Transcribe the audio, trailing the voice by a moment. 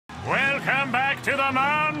Welcome back to the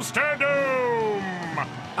Monster Doom!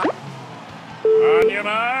 On your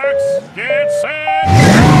marks, get set, go!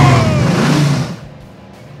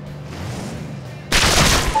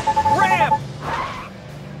 Ramp!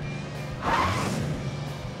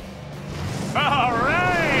 All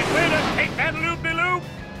right, way to take that loop-de-loop!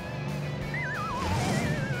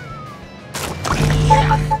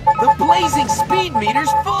 The blazing speed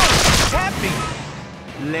meter's full! Tap me!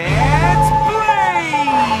 Let's blaze!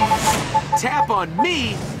 Tap on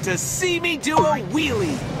me to see me do a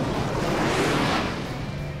wheelie!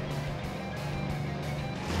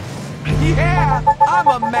 Yeah! I'm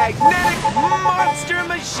a magnetic monster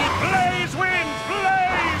machine! Blaze wins!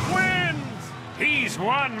 Blaze wins! He's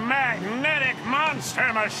one magnetic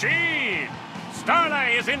monster machine!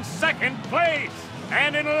 Starlight is in second place!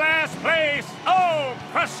 And in last place, oh,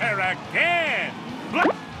 Crusher again!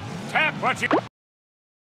 Tap what you...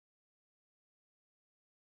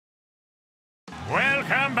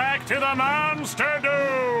 Welcome back to the Monster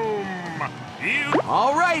Doom! You...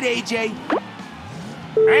 All right, AJ.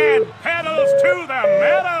 And pedals to the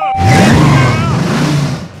meadow!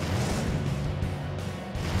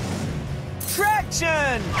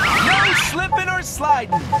 Traction! No slipping or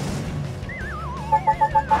sliding!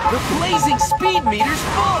 The blazing speed meter's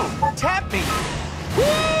full! Tap me!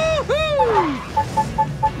 Woohoo!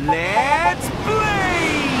 Let's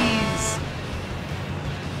blaze!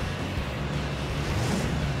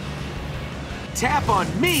 Tap on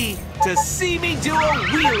me to see me do a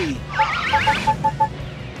wheelie!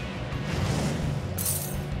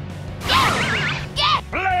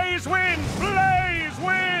 Blaze wins! Blaze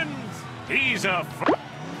wins! He's a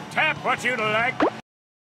Tap what you'd like.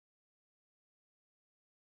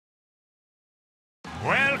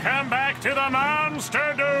 Welcome back to the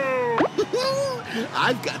Monster Doom!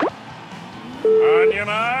 I've got... On your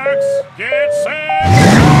marks, get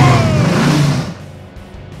set,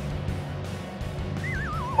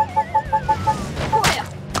 Well,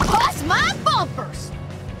 bust my bumpers!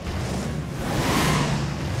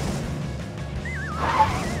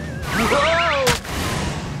 Whoa!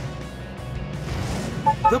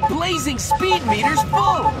 The blazing speed meter's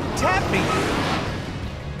full! Tap me!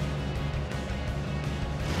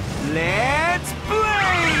 Let's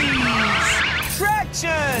blaze!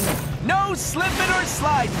 Traction! No slipping or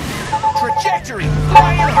sliding! Trajectory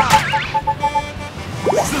flying high!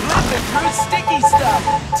 Slipping through sticky stuff!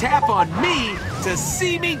 Tap on me to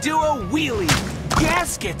see me do a wheelie!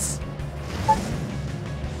 Gaskets!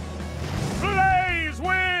 Blaze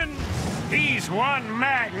wins! He's one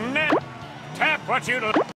magnet! Tap what you'd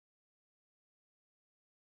like.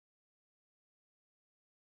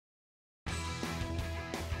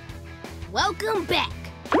 Welcome back.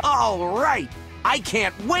 All right! I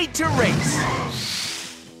can't wait to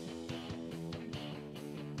race!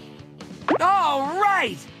 All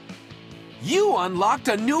right! You unlocked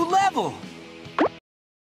a new level!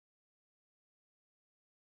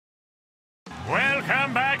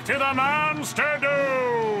 Welcome back to the Monster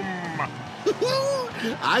Doom!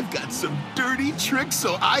 I've got some dirty tricks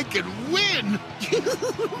so I can win!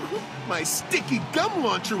 My sticky gum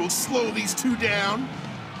launcher will slow these two down.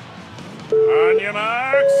 On your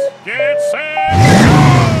marks, get set, go!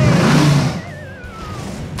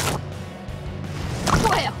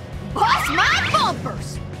 Well, bust my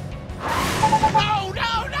bumpers! No,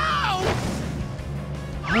 no, no!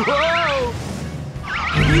 Whoa!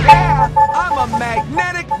 Yeah! I'm a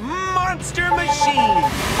magnetic monster machine!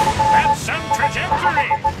 That's some trajectory!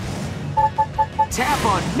 Tap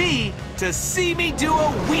on me to see me do a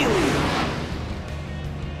wheelie!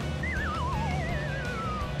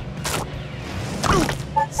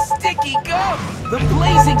 Sticky gum! The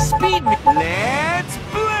blazing speed me... Let's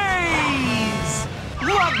blaze!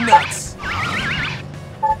 Lug nuts!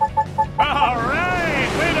 All right,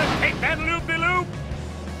 way to take that loop-de-loop!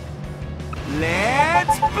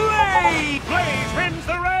 Let's blaze! Blaze wins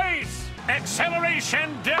the race!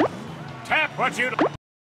 Acceleration dip! Tap what you'd...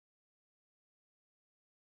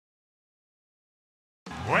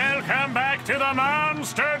 Welcome back to the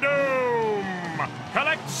Monster Doom!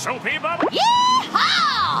 Collect soapy bubbles!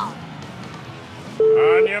 Yeehaw!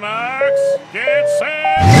 On your marks, get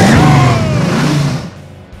set, go!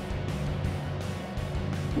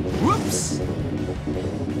 Whoops!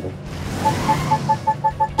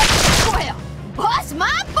 Well, bust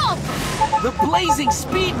my bumpers! The blazing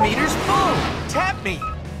speed meter's full! Tap me!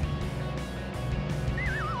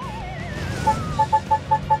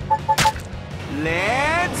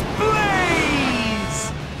 Let's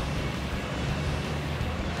blaze!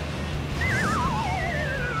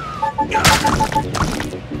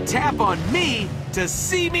 Tap on me to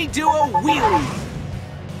see me do a wheelie!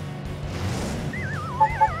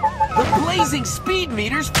 blazing speed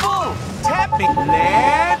meter's full. Tap me.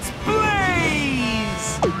 Let's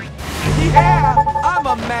blaze! Yeah, I'm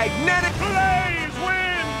a magnetic. Blaze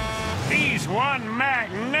wins! He's one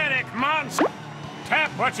magnetic monster. Tap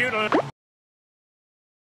what you'd like.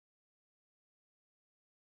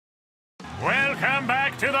 Welcome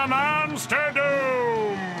back to the Monster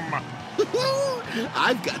Doom!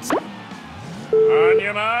 I've got some. On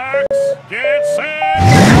your marks, get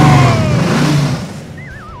set, go!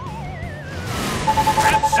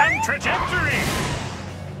 That's some trajectory!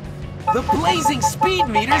 The blazing speed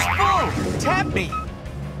meter's full. Tap me.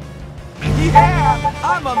 Yeah,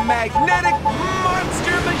 I'm a magnetic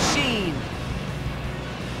monster machine.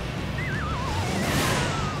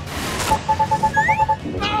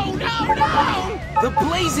 No, no, no! The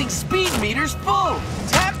blazing speed meter's full.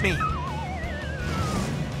 Tap me.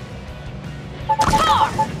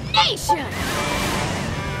 Nation!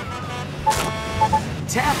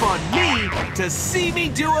 Tap on me to see me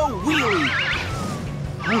do a wheelie.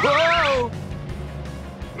 Whoa!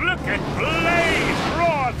 Look at Blaze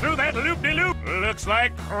roar through that loop-de-loop. Looks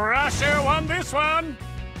like Crusher won this one.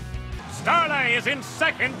 Starlight is in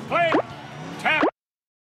second place. Tap.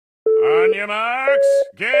 On your marks,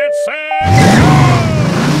 get set, go!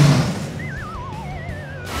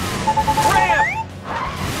 Ramp!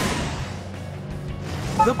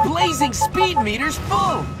 The blazing speed meter's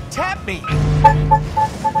full. Tap me. Look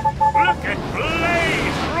at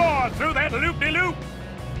Blaze roar through that loop-de-loop.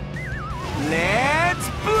 Let's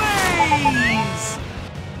blaze!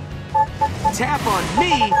 Tap on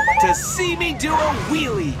me to see me do a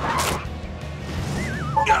wheelie.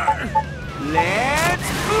 Let's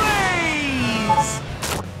blaze!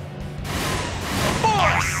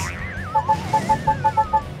 Force!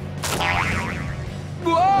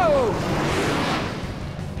 Whoa!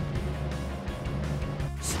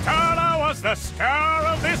 Starla was the star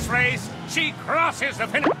of this race. She crosses the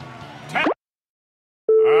finish. Tap.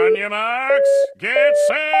 On your marks, get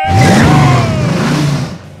set, go!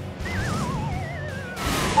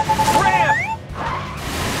 Ramp!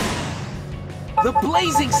 The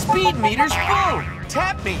blazing speed meter's full.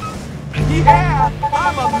 Tap me. Yeah,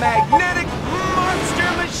 I'm a magnetic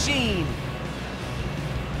monster machine.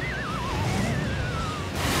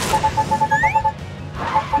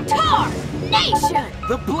 Nation!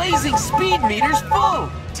 The blazing speed meter's full.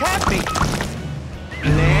 Tap me.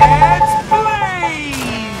 Let's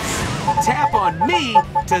blaze! Tap on me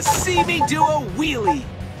to see me do a wheelie.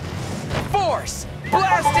 Force!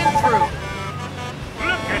 Blasting through!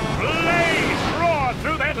 Look at Blaze roar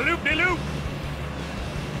through that loop-de-loop.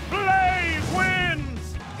 Blaze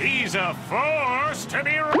wins! He's a force to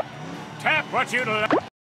be... Tap what you'd like.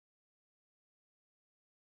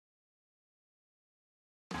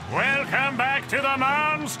 Welcome back to the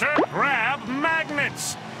Monster Grab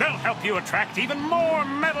Magnets. They'll help you attract even more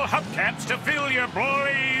metal hubcaps to fill your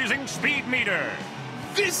blazing speed meter.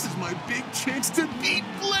 This is my big chance to beat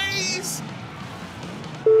Blaze!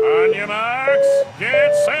 On your marks,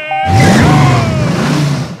 get set, go!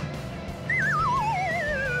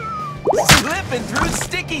 Slipping through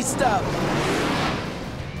sticky stuff.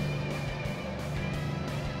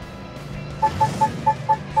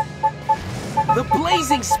 The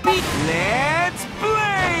blazing speed. Let's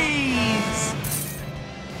blaze!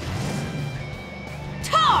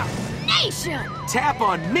 Nation! Tap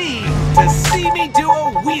on me to see me do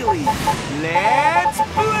a wheelie. Let's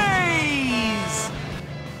blaze!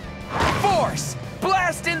 Force!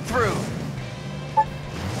 Blasting through!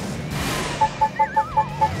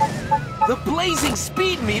 The blazing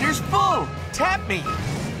speed meter's full. Tap me.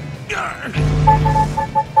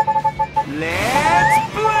 Let's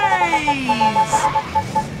blaze!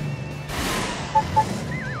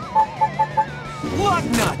 Lug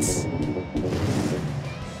nuts!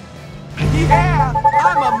 Yeah,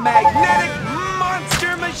 I'm a magnetic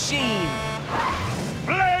monster machine!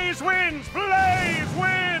 Blaze wins! Blaze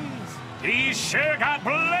wins! He's sure got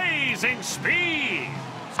blazing speed!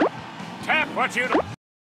 Tap what you'd...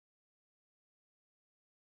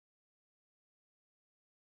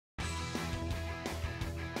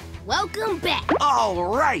 Welcome back. All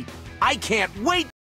right, I can't wait